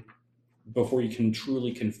you can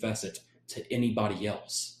truly confess it to anybody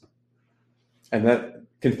else. And that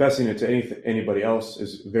confessing it to anybody else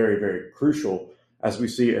is very, very crucial, as we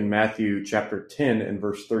see in Matthew chapter 10 and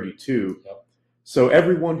verse 32. Yep. So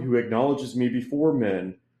everyone who acknowledges me before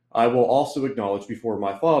men, I will also acknowledge before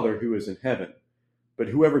my Father who is in heaven. But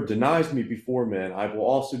whoever denies me before men, I will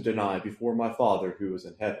also deny before my Father who is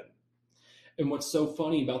in heaven. And what's so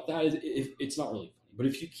funny about that is it's not really funny, but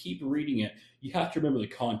if you keep reading it, you have to remember the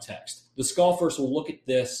context. The scoffers will look at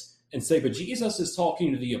this and say, but Jesus is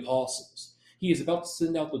talking to the apostles. He is about to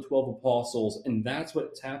send out the 12 apostles, and that's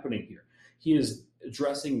what's happening here. He is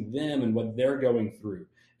addressing them and what they're going through.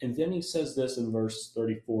 And then he says this in verse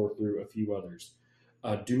 34 through a few others.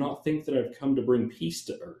 Do not think that I've come to bring peace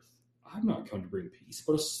to earth. I've not come to bring peace,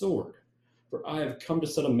 but a sword. For I have come to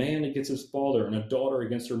set a man against his father, and a daughter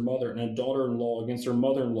against her mother, and a daughter-in-law against her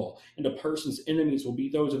mother-in-law. And a person's enemies will be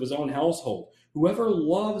those of his own household. Whoever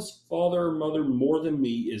loves father or mother more than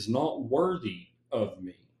me is not worthy of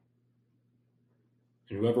me.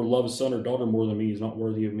 And whoever loves son or daughter more than me is not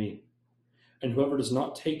worthy of me. And whoever does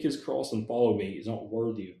not take his cross and follow me is not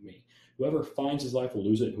worthy of me. Whoever finds his life will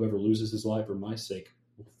lose it, and whoever loses his life for my sake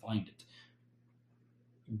will find it.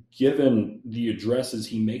 Given the addresses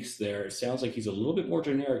he makes there, it sounds like he's a little bit more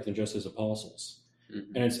generic than just his apostles.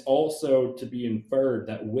 Mm-hmm. And it's also to be inferred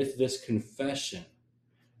that with this confession,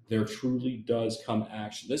 there truly does come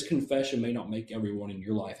action. This confession may not make everyone in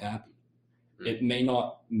your life happy. Mm-hmm. It may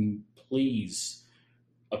not please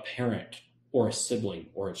a parent or a sibling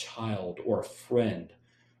or a child or a friend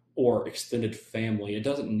or extended family. It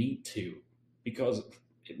doesn't need to, because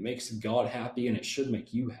it makes God happy, and it should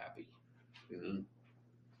make you happy. Mm-hmm.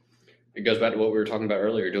 It goes back to what we were talking about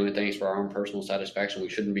earlier, doing things for our own personal satisfaction. We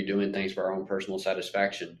shouldn't be doing things for our own personal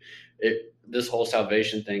satisfaction. This whole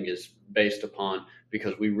salvation thing is based upon,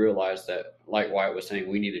 because we realize that, like Wyatt was saying,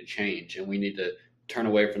 we need to change, and we need to turn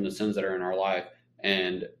away from the sins that are in our life,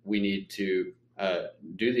 and we need to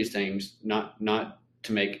do these things not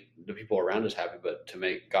to make the people around us happy, but to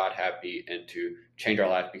make God happy and to change our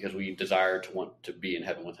life, because we desire to want to be in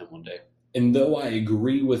heaven with him one day. And though I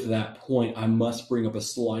agree with that point, I must bring up a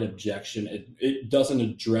slight objection. It doesn't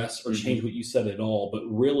address or change what you said at all. But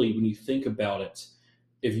really, when you think about it,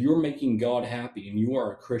 if you're making God happy and you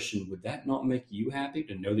are a Christian, would that not make you happy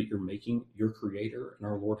to know that you're making your Creator and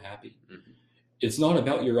our Lord happy? Mm-hmm. It's not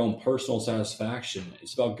about your own personal satisfaction.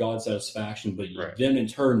 It's about God's satisfaction. But right. Then, in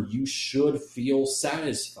turn, you should feel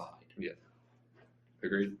satisfied. Yeah.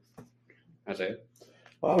 Agreed. Isaiah?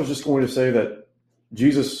 Well, I was just going to say that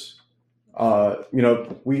Jesus...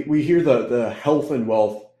 we hear the health and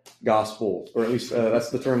wealth gospel, or at least that's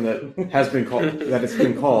the term that has been called, that it's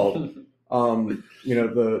been called.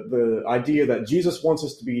 The idea that Jesus wants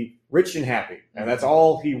us to be rich and happy, and that's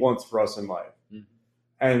all he wants for us in life. Mm-hmm.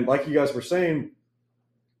 And like you guys were saying,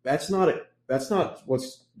 that's not what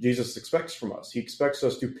Jesus expects from us. He expects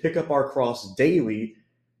us to pick up our cross daily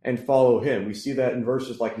and follow him. We see that in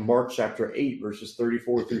verses like Mark chapter 8, verses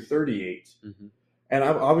 34 through 38. Mm-hmm. And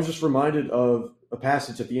I was just reminded of a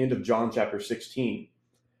passage at the end of John chapter 16.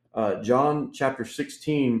 John chapter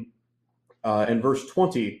 16 and verse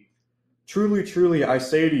 20, "Truly, truly, I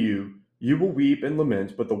say to you, you will weep and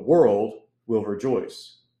lament, but the world will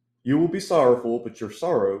rejoice. You will be sorrowful, but your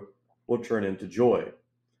sorrow will turn into joy."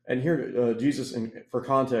 And here, Jesus, for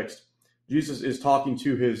context, Jesus is talking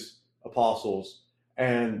to his apostles,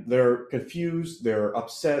 and they're confused, they're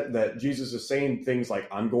upset that Jesus is saying things like,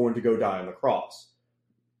 "I'm going to go die on the cross."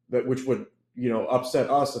 Which would, upset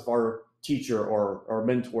us if our teacher or our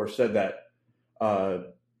mentor said that.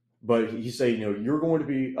 But he's saying, you're going to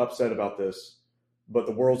be upset about this, but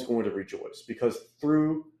the world's going to rejoice, because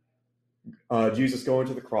through Jesus going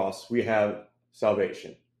to the cross, we have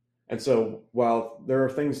salvation. And so while there are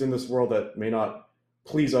things in this world that may not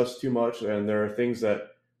please us too much, and there are things that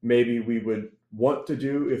maybe we would want to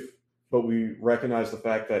do but we recognize the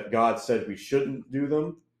fact that God said we shouldn't do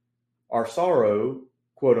them, our sorrow,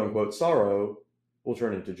 quote unquote sorrow, will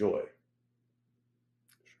turn into joy.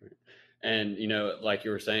 And, like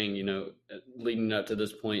you were saying, leading up to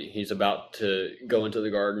this point, he's about to go into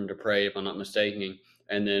the garden to pray, if I'm not mistaken.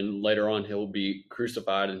 And then later on, he'll be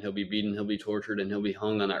crucified, and he'll be beaten, he'll be tortured, and he'll be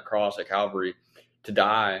hung on that cross at Calvary to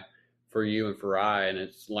die for you and for I. And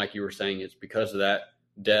it's like you were saying, it's because of that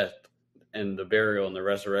death and the burial and the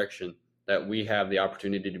resurrection that we have the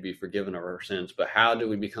opportunity to be forgiven of our sins. But how do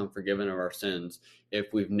we become forgiven of our sins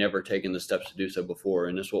if we've never taken the steps to do so before?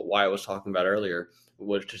 And it's what Wyatt was talking about earlier,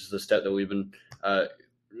 which is the step that we've been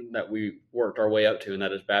that we worked our way up to, and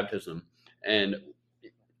that is baptism. And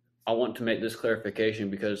I want to make this clarification,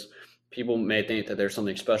 because people may think that there's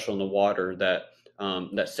something special in the water that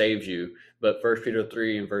that saves you. But 1 Peter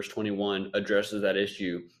 3 and verse 21 addresses that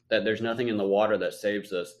issue, that there's nothing in the water that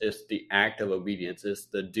saves us. It's the act of obedience. It's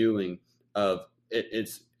the doing of it.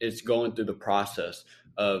 It's going through the process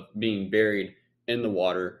of being buried in the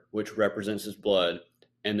water, which represents his blood,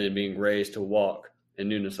 and then being raised to walk in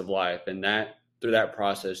newness of life. And that through that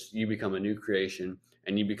process, you become a new creation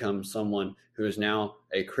and you become someone who is now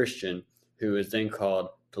a Christian who is then called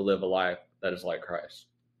to live a life that is like Christ.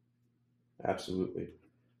 Absolutely.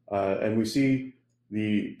 And we see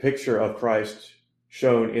the picture of Christ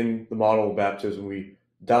shown in the model of baptism. We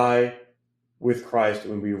die with Christ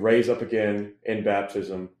and we raise up again in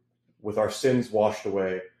baptism with our sins washed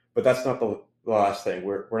away. But that's not the last thing.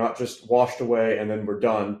 We're not just washed away and then we're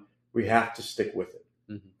done. We have to stick with it.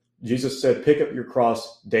 Mm-hmm. Jesus said, pick up your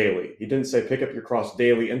cross daily. He didn't say pick up your cross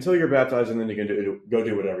daily until you're baptized and then you can go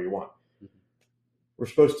do whatever you want. Mm-hmm. We're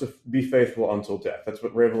supposed to be faithful until death. That's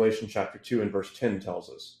what Revelation chapter 2 and verse 10 tells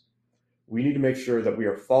us. We need to make sure that we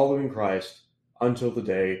are following Christ until the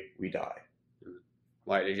day we die.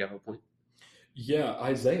 Why, did you have a point? Yeah,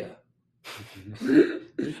 Isaiah.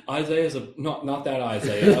 Isaiah is not that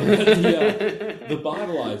Isaiah, but the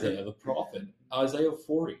Bible Isaiah, the prophet, Isaiah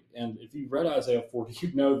 40. And if you read Isaiah 40,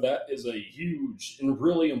 you know that is a huge and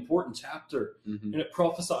really important chapter. Mm-hmm. And it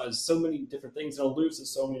prophesies so many different things and alludes to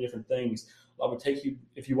so many different things. I would take you,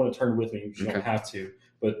 if you want to turn with me, you don't have to.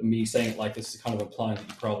 But me saying it like this is kind of implying that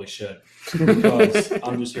you probably should, because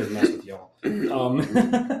I'm just here to mess with y'all.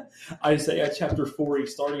 Isaiah chapter 40,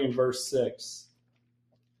 starting in verse 6.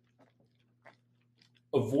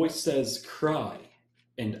 A voice says, cry,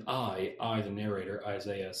 and I, the narrator,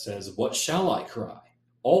 Isaiah, says, what shall I cry?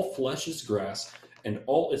 All flesh is grass, and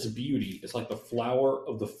all its beauty is like the flower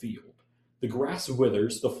of the field. The grass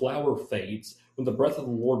withers, the flower fades. When the breath of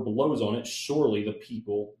the Lord blows on it, surely the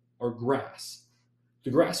people are grass. The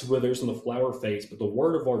grass withers and the flower fades, but the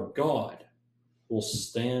word of our God will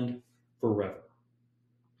stand forever.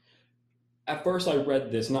 At first I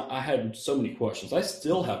read this and I had so many questions. I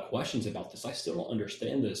still have questions about this. I still don't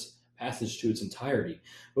understand this passage to its entirety.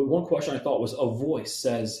 But one question I thought was, a voice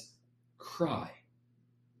says, cry.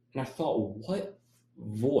 And I thought, what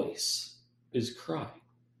voice is crying?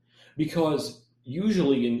 Because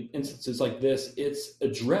usually in instances like this, it's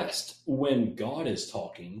addressed when God is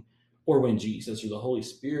talking or when Jesus or the Holy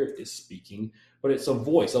Spirit is speaking, but it's a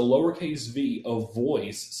voice, a lowercase v, a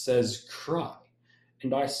voice says cry.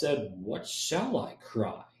 And I said, what shall I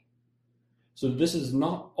cry? So this is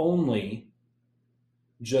not only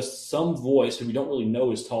just some voice who we don't really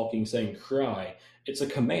know is talking, saying cry. It's a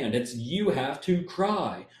command. It's you have to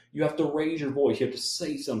cry. You have to raise your voice. You have to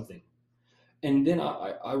say something. And then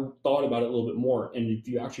I thought about it a little bit more. And if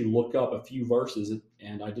you actually look up a few verses,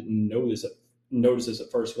 and I didn't notice this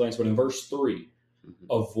at first glance, but in verse 3,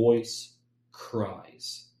 a voice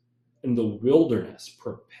cries. In the wilderness,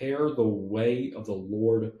 prepare the way of the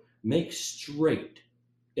Lord. Make straight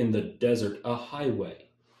in the desert a highway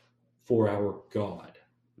for our God.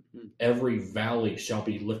 Every valley shall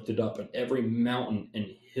be lifted up, and every mountain and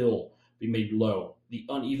hill be made low. The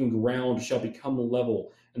uneven ground shall become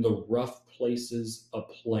level, and the rough places a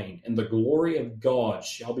plain. And the glory of God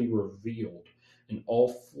shall be revealed, and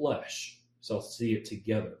all flesh shall see it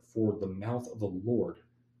together, for the mouth of the Lord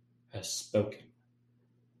has spoken.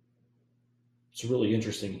 What's really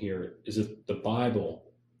interesting here is that the Bible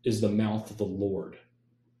is the mouth of the Lord.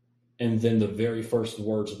 And then the very first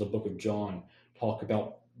words of the book of John talk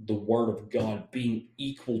about the word of God being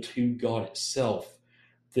equal to God itself.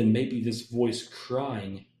 Then maybe this voice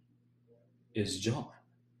crying is John.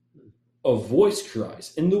 A voice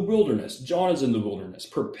cries in the wilderness. John is in the wilderness.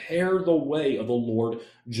 Prepare the way of the Lord.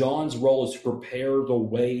 John's role is to prepare the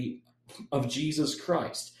way of Jesus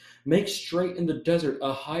Christ. Make straight in the desert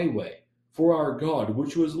a highway for our God,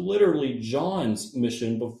 which was literally John's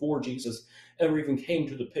mission before Jesus ever even came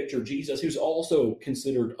to the picture. Jesus, who's also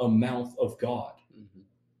considered a mouth of God. Mm-hmm.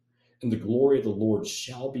 And the glory of the Lord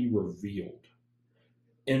shall be revealed.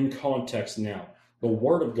 In context now, the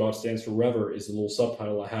word of God stands forever is the little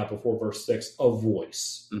subtitle I have before verse 6, a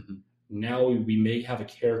voice. Mm-hmm. Now we may have a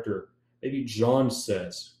character. Maybe John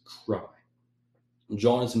says, cry.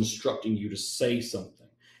 John is instructing you to say something.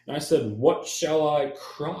 And I said, what shall I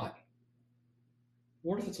cry?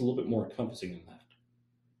 What if it's a little bit more encompassing than that?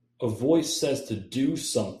 A voice says to do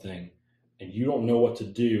something, and you don't know what to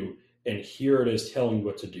do, and here it is telling you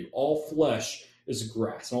what to do. All flesh is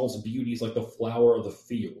grass, and all its beauty is like the flower of the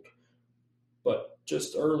field. But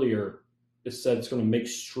just earlier, it said it's going to make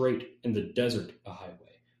straight in the desert a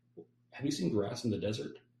highway. Have you seen grass in the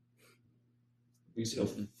desert? Have you seen a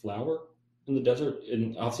flower in the desert?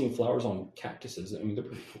 And I've seen flowers on cactuses. I mean, they're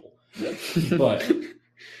pretty cool. But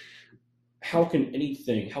how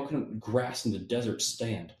can grass in the desert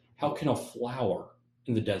stand? How can a flower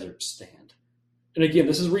in the desert stand? And again,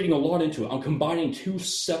 this is reading a lot into it. I'm combining two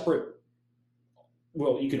separate,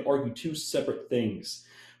 well, you could argue two separate things.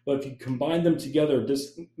 But if you combine them together,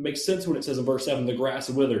 this makes sense when it says in verse 7, the grass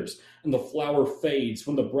withers and the flower fades.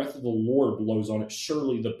 When the breath of the Lord blows on it,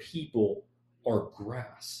 surely the people are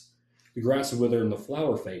grass. The grass will wither and the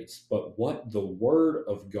flower fades, but what? The word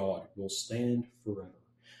of God will stand forever.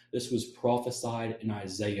 This was prophesied in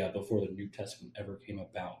Isaiah before the New Testament ever came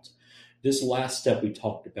about. This last step we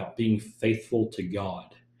talked about, being faithful to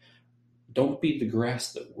God. Don't be the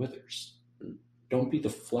grass that withers. Don't be the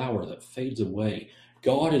flower that fades away.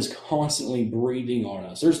 God is constantly breathing on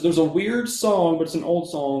us. There's a weird song, but it's an old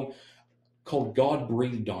song called God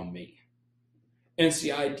Breathed on Me. And it's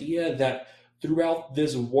the idea that throughout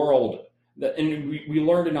this world, and we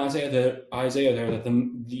learned in Isaiah there that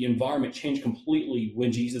the environment changed completely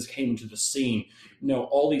when Jesus came into the scene.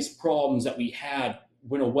 All these problems that we had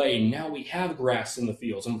went away. Now we have grass in the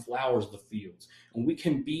fields and flowers in the fields. And we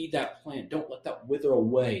can be that plant. Don't let that wither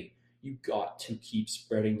away. You got to keep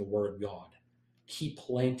spreading the word of God. Keep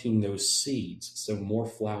planting those seeds so more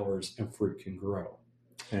flowers and fruit can grow.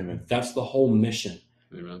 Amen. That's the whole mission.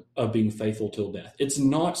 Amen. Of being faithful till death. It's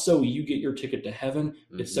not so you get your ticket to heaven.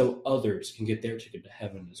 It's so others can get their ticket to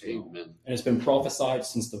heaven as well. Amen. And it's been prophesied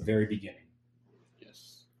since the very beginning.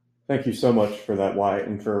 Yes. Thank you so much for that, Wyatt,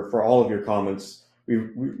 and for all of your comments. We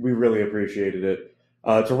really appreciated it.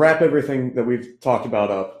 To wrap everything that we've talked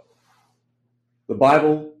about up, the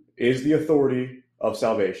Bible is the authority of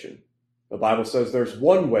salvation. The Bible says there's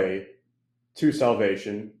one way to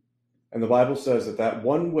salvation, and the Bible says that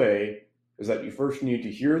one way is that you first need to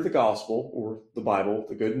hear the gospel, or the Bible,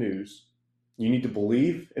 the good news. You need to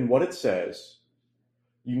believe in what it says.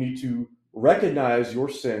 You need to recognize your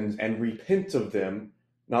sins and repent of them,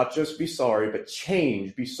 not just be sorry, but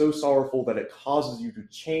change. Be so sorrowful that it causes you to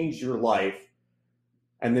change your life.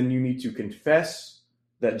 And then you need to confess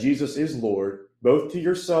that Jesus is Lord, both to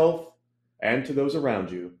yourself and to those around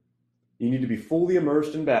you. You need to be fully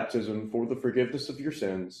immersed in baptism for the forgiveness of your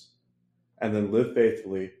sins, and then live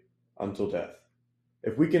faithfully until death.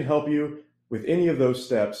 If we can help you with any of those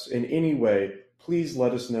steps in any way, please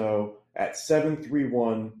let us know at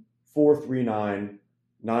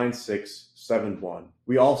 731-439-9671.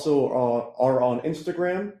 We also are on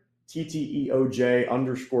Instagram,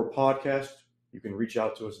 TTEOJ_podcast. You can reach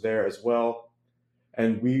out to us there as well.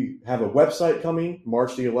 And we have a website coming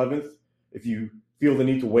March the 11th. If you feel the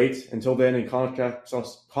need to wait until then and contact us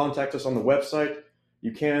on the website,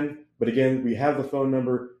 you can. But again, we have the phone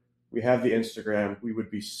number. We have the Instagram. We would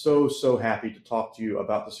be so happy to talk to you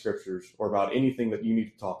about the scriptures or about anything that you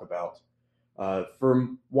need to talk about.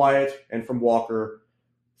 From Wyatt and from Walker,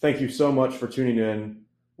 thank you so much for tuning in.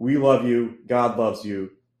 We love you. God loves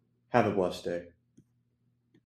you. Have a blessed day.